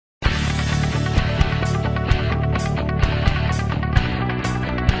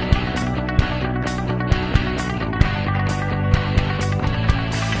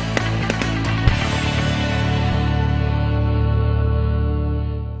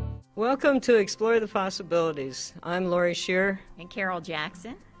Welcome to Explore the Possibilities. I'm Laurie Shearer. And Carol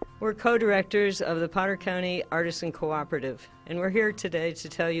Jackson. We're co-directors of the Potter County Artisan Cooperative, and we're here today to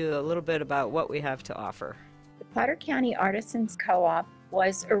tell you a little bit about what we have to offer. The Potter County Artisans Co-op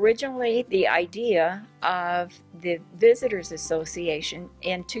was originally the idea of the Visitors Association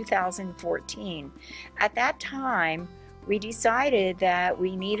in 2014. At that time, we decided that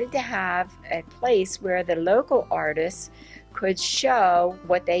we needed to have a place where the local artists could show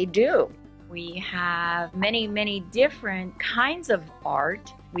what they do. We have many different kinds of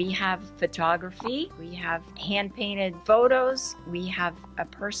art. We have photography, we have hand-painted photos, we have a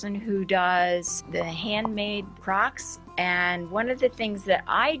person who does the handmade crocks, and one of the things that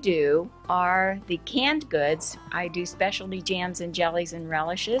I do are the canned goods. I do specialty jams and jellies and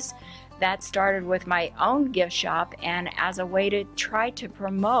relishes. That started with my own gift shop and as a way to try to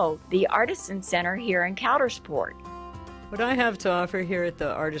promote the Artisan Center here in Coudersport. What I have to offer here at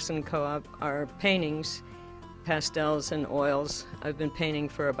the Artisan Co-op are paintings, pastels and oils. I've been painting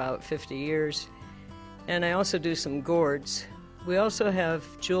for about 50 years. And I also do some gourds. We also have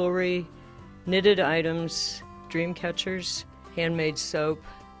jewelry, knitted items, dream catchers, handmade soap,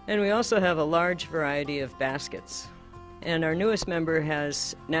 and we also have a large variety of baskets. And our newest member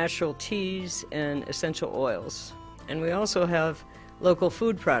has natural teas and essential oils. And we also have local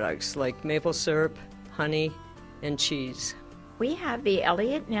food products like maple syrup, honey, and cheese. We have the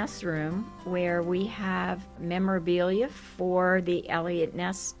Elliott Ness Room where we have memorabilia for the Elliott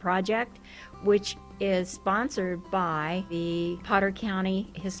Ness Project, which is sponsored by the Potter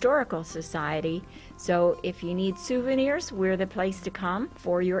County Historical Society. So if you need souvenirs, we're the place to come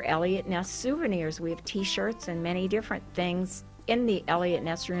for your Elliott Ness souvenirs. We have t-shirts and many different things in the Elliott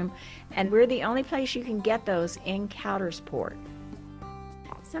Ness Room, and we're the only place you can get those in Coudersport.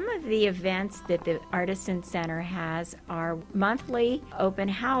 Some of the events that the Artisan Center has are monthly open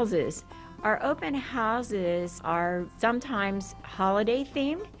houses. Our open houses are sometimes holiday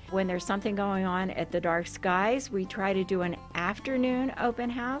themed. When there's something going on at the Dark Skies, we try to do an afternoon open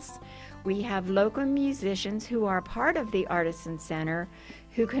house. We have local musicians who are part of the Artisan Center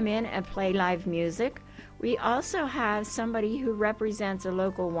who come in and play live music. We also have somebody who represents a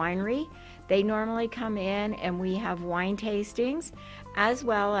local winery. They normally come in and we have wine tastings as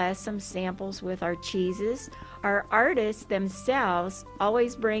well as some samples with our cheeses. Our artists themselves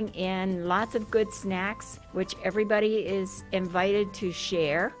always bring in lots of good snacks, which everybody is invited to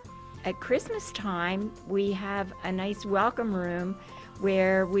share. At Christmas time, we have a nice welcome room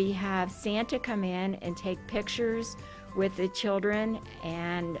where we have Santa come in and take pictures with the children,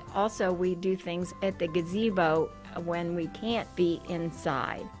 and also we do things at the gazebo when we can't be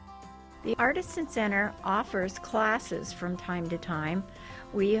inside. The Artisan Center offers classes from time to time.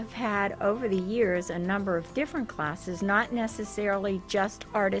 We have had over the years a number of different classes, not necessarily just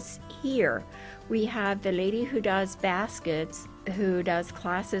artists here. We have the lady who does baskets, who does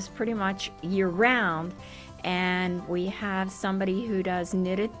classes pretty much year-round, and we have somebody who does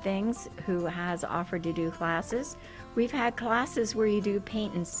knitted things who has offered to do classes. We've had classes where you do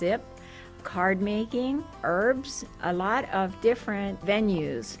paint and sip, card making, herbs, a lot of different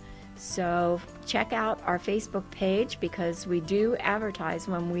venues. So check out our Facebook page because we do advertise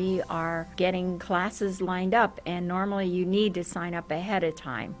when we are getting classes lined up, and normally you need to sign up ahead of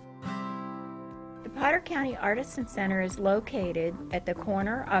time. The Potter County Artisan Center is located at the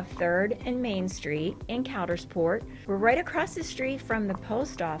corner of 3rd and Main Street in Coudersport. We're right across the street from the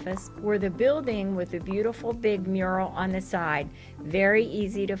post office. We're the building with the beautiful big mural on the side. Very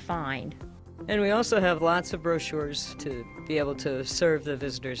easy to find. And we also have lots of brochures to be able to serve the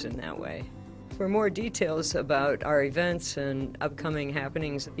visitors in that way. For more details about our events and upcoming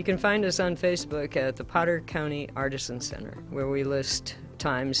happenings, you can find us on Facebook at the Potter County Artisan Center, where we list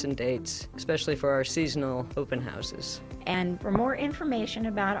times and dates, especially for our seasonal open houses. And for more information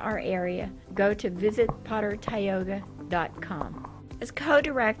about our area, go to Visit Potter-Tioga.com. As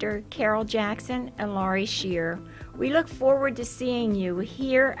co-director Carol Jackson and Laurie Shearer, we look forward to seeing you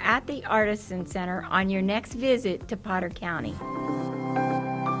here at the Artisan Center on your next visit to Potter County.